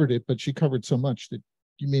 Erica covered it, but she covered so much that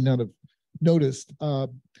you may not have noticed.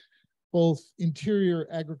 Both Interior,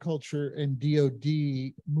 Agriculture, and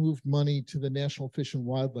DOD moved money to the National Fish and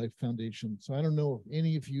Wildlife Foundation. So I don't know if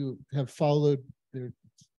any of you have followed their,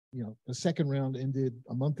 you know, the second round ended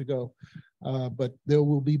a month ago, but there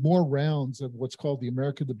will be more rounds of what's called the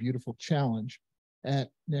America the Beautiful Challenge at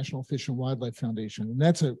National Fish and Wildlife Foundation. And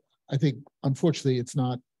that's I think, unfortunately, it's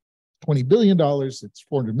not $20 billion, it's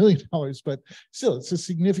 $400 million, but still, it's a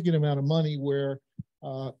significant amount of money where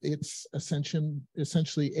it's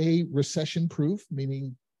essentially a recession-proof,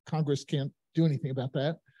 meaning Congress can't do anything about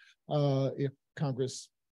that if Congress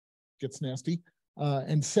gets nasty.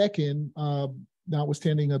 And second,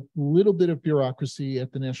 notwithstanding a little bit of bureaucracy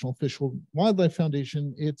at the National Fish and Wildlife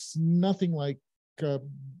Foundation, it's nothing like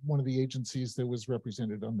one of the agencies that was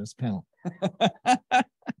represented on this panel.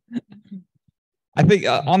 I think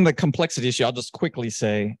on the complexity issue, I'll just quickly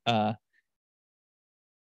say, yeah,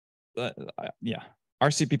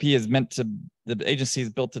 RCPP is meant to, the agency is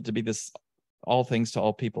built it to be this all things to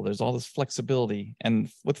all people. There's all this flexibility,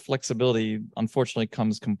 and with flexibility, unfortunately,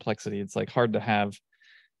 comes complexity. It's like hard to have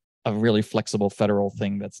a really flexible federal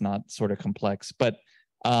thing that's not sort of complex. But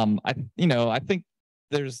I think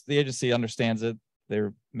the agency understands it.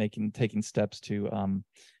 They're taking steps to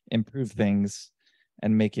improve things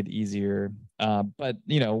and make it easier. But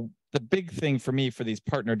the big thing for me for these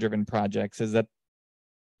partner-driven projects is that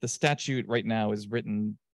the statute right now is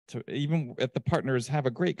written to, even if the partners have a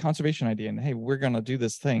great conservation idea and, hey, we're going to do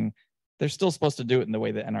this thing, they're still supposed to do it in the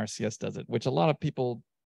way that NRCS does it, which a lot of people,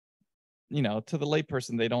 to the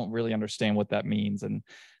layperson, they don't really understand what that means. And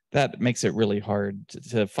that makes it really hard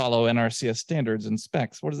to follow NRCS standards and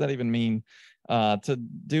specs. What does that even mean? To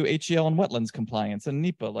do HEL and wetlands compliance and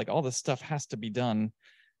NEPA, like all this stuff has to be done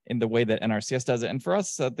in the way that NRCS does it. And for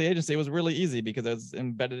us at the agency, it was really easy because it's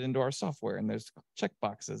embedded into our software and there's check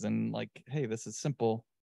boxes and like, hey, this is simple.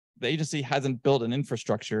 The agency hasn't built an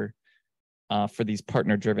infrastructure for these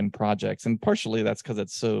partner-driven projects. And partially that's because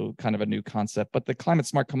it's so kind of a new concept. But the climate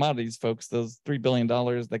smart commodities folks, those $3 billion,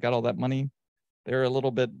 they got all that money. They're a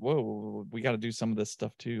little bit, whoa, we got to do some of this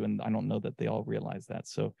stuff too. And I don't know that they all realize that.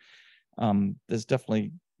 So there's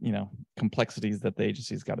definitely, complexities that the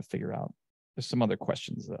agency's got to figure out. There's some other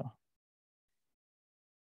questions though.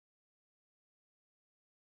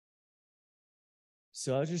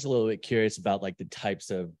 So I was just a little bit curious about like the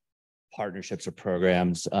types of partnerships or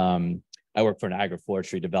programs. I work for an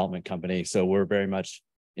agroforestry development company, so we're very much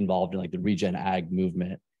involved in like the regen ag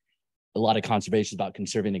movement. A lot of conservation is about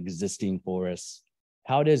conserving existing forests.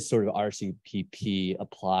 How does sort of RCPP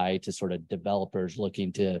apply to sort of developers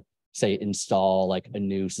looking to, say, install like a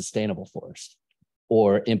new sustainable forest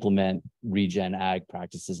or implement regen ag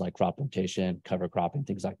practices like crop rotation, cover cropping,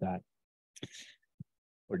 things like that?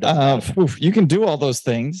 You can do all those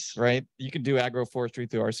things, right? You can do agroforestry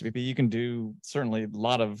through RCPP. You can do certainly a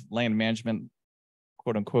lot of land management,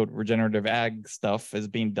 quote unquote, regenerative ag stuff is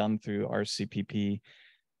being done through RCPP.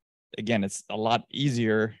 Again, it's a lot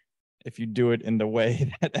easier if you do it in the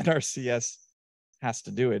way that NRCS has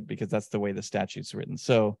to do it, because that's the way the statute's written.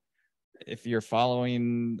 So if you're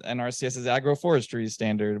following NRCS's agroforestry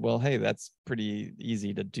standard, well, hey, that's pretty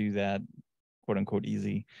easy to do that, quote unquote,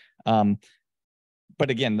 easy. But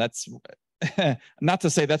again, that's not to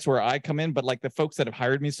say that's where I come in, but like the folks that have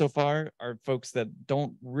hired me so far are folks that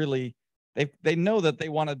don't really they know that they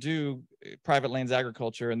want to do private lands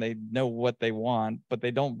agriculture and they know what they want, but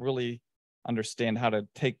they don't really understand how to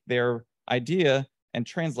take their idea and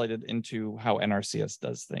translate it into how NRCS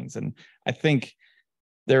does things. And I think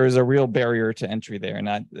there is a real barrier to entry there.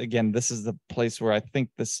 And again, this is the place where I think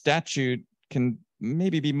the statute can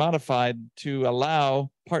maybe be modified to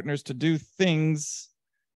allow partners to do things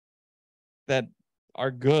that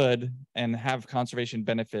are good and have conservation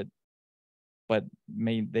benefit, but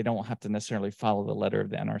they don't have to necessarily follow the letter of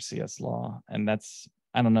the NRCS law. And that's,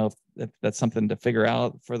 I don't know if that's something to figure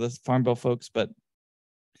out for the Farm Bill folks, but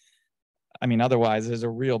I mean, otherwise there's a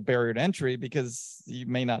real barrier to entry because you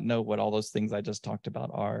may not know what all those things I just talked about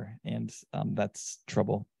are. And that's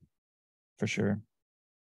trouble for sure.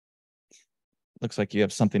 Looks like you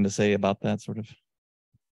have something to say about that sort of.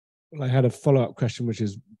 Well, I had a follow-up question, which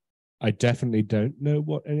is, I definitely don't know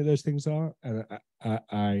what any of those things are. And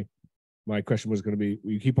my question was going to be,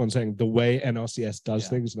 you keep on saying the way NRCS does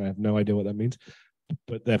things, and I have no idea what that means.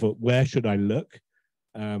 But therefore, where should I look?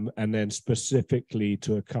 And then specifically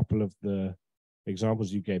to a couple of the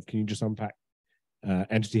examples you gave, can you just unpack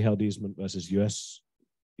entity held easement versus US,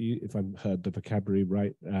 if I heard the vocabulary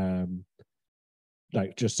right?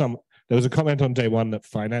 Like just there was a comment on day one that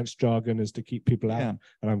finance jargon is to keep people out.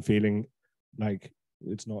 And I'm feeling like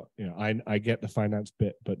it's not, I get the finance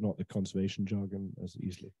bit, but not the conservation jargon as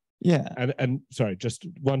easily. Yeah. And sorry, just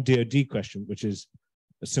one DoD question, which is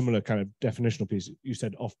a similar kind of definitional piece. You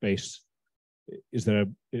said off base. Is there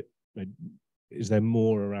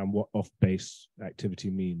more around what off base activity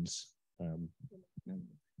means?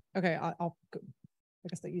 Okay, I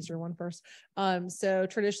guess the easier one first. So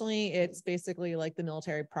traditionally, it's basically like the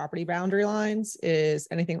military property boundary lines is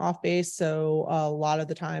anything off base. So a lot of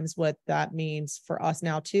the times what that means for us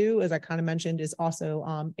now too, as I kind of mentioned, is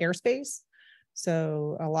also airspace.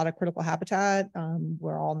 So a lot of critical habitat,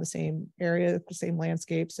 we're all in the same area, the same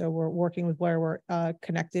landscape. So we're working with where we're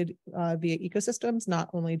connected via ecosystems, not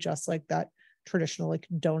only just like that traditional like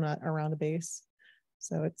donut around a base.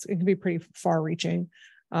 So it can be pretty far reaching.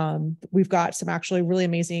 We've got some actually really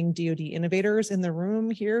amazing DoD innovators in the room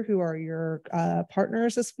here who are your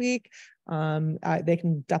partners this week. They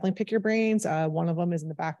can definitely pick your brains. One of them is in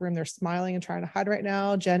the back room. They're smiling and trying to hide right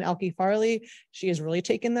now. Jen Elke Farley. She has really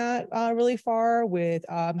taken that really far with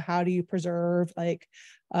how do you preserve like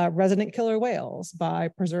resident killer whales by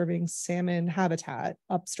preserving salmon habitat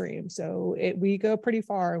upstream. So we go pretty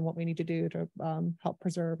far in what we need to do to help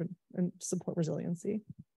preserve and support resiliency.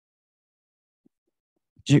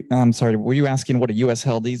 I'm sorry, were you asking what a US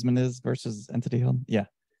held easement is versus entity held? Yeah.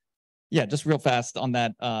 Yeah, just real fast on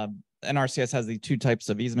that. NRCS has the two types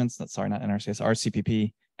of easements. Sorry, not NRCS,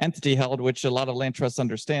 RCPP. Entity held, which a lot of land trusts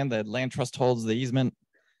understand that land trust holds the easement.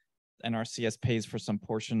 NRCS pays for some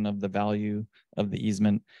portion of the value of the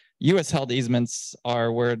easement. US held easements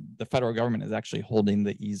are where the federal government is actually holding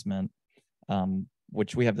the easement,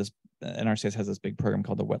 which we have this, NRCS has this big program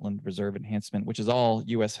called the Wetland Reserve Enhancement, which is all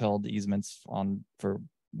US held easements for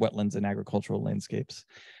wetlands and agricultural landscapes.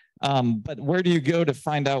 But where do you go to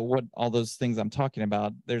find out what all those things I'm talking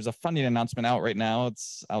about? There's a funding announcement out right now.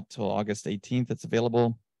 It's out till August 18th. It's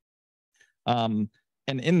available. And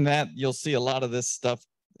in that, you'll see a lot of this stuff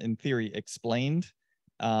in theory explained,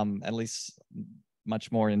 at least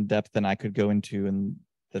much more in depth than I could go into in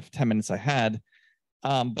the 10 minutes I had.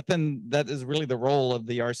 But then that is really the role of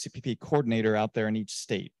the RCPP coordinator out there in each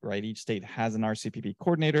state, right? Each state has an RCPP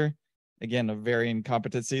coordinator, again, of varying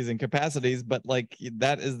competencies and capacities, but like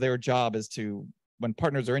that is their job, is to, when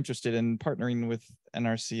partners are interested in partnering with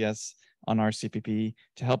NRCS on RCPP,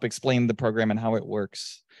 to help explain the program and how it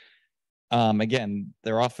works. Again,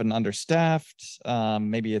 they're often understaffed.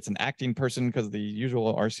 Maybe it's an acting person because the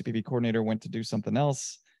usual RCPP coordinator went to do something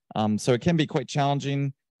else. So it can be quite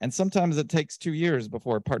challenging. And sometimes it takes 2 years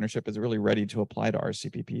before a partnership is really ready to apply to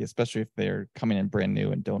RCPP, especially if they're coming in brand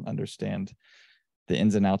new and don't understand the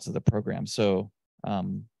ins and outs of the program. So,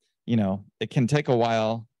 it can take a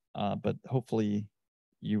while, but hopefully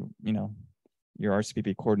your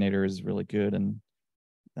RCPP coordinator is really good and,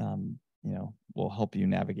 will help you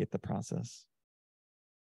navigate the process.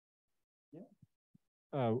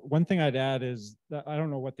 One thing I'd add is that I don't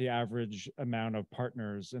know what the average amount of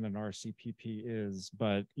partners in an RCPP is,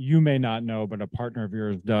 but you may not know, but a partner of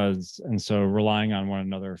yours does. And so relying on one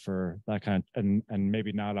another for that kind of, and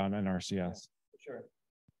maybe not on NRCS. Sure.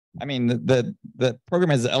 I mean, the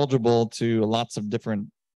program is eligible to lots of different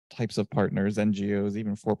types of partners, NGOs,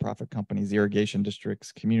 even for-profit companies, irrigation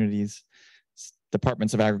districts, communities,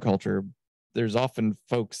 departments of agriculture. There's often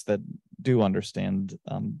folks that do understand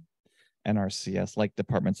NRCS, like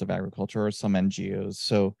departments of agriculture or some NGOs.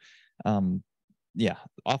 So,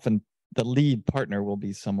 often the lead partner will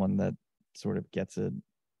be someone that sort of gets it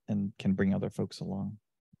and can bring other folks along.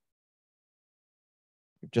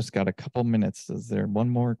 We've just got a couple minutes. Is there one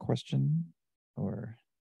more question, or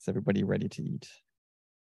is everybody ready to eat?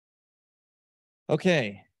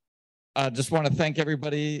 Okay. I just want to thank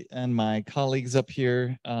everybody and my colleagues up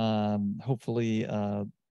here. Hopefully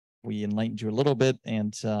we enlightened you a little bit,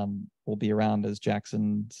 and we'll be around, as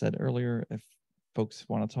Jackson said earlier, if folks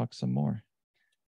want to talk some more.